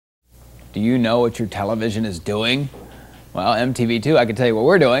Do you know what your television is doing? Well, MTV2, I can tell you what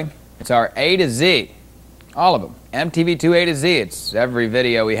we're doing. It's our A to Z. All of them. MTV2 A to Z. It's every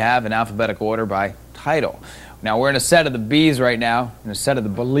video we have in alphabetical order by title. Now, we're in a set of the B's right now, in a set of the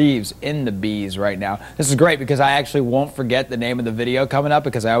Believes in the B's right now. This is great because I actually won't forget the name of the video coming up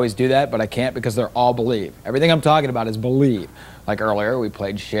because I always do that, but I can't because they're all Believe. Everything I'm talking about is Believe. Like earlier, we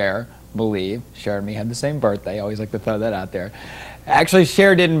played Cher, Believe. Cher and me had the same birthday. I always like to throw that out there. Actually,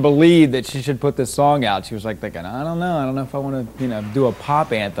 Cher didn't believe that she should put this song out. She was like thinking, I don't know if I want to, do a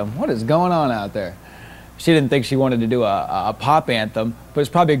pop anthem. What is going on out there? She didn't think she wanted to do a pop anthem, but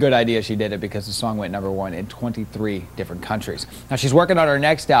it's probably a good idea she did it because the song went #1 in 23 different countries. Now, she's working on her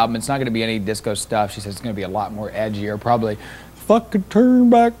next album. It's not going to be any disco stuff. She says it's going to be a lot more edgier, probably If I Could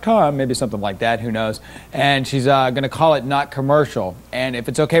Turn Back Time, maybe something like that, who knows. And she's going to call it Not Commercial. And if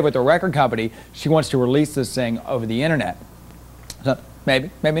it's okay with the record company, she wants to release this thing over the internet. So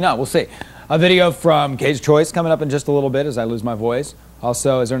maybe not, we'll see. A video from K's Choice coming up in just a little bit as I lose my voice.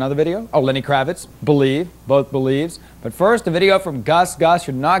 Also, is there another video? Oh, Lenny Kravitz, Believe, both Believes. But first, a video from Gus. Gus,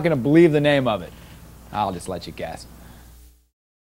 you're not going to believe the name of it. I'll just let you guess.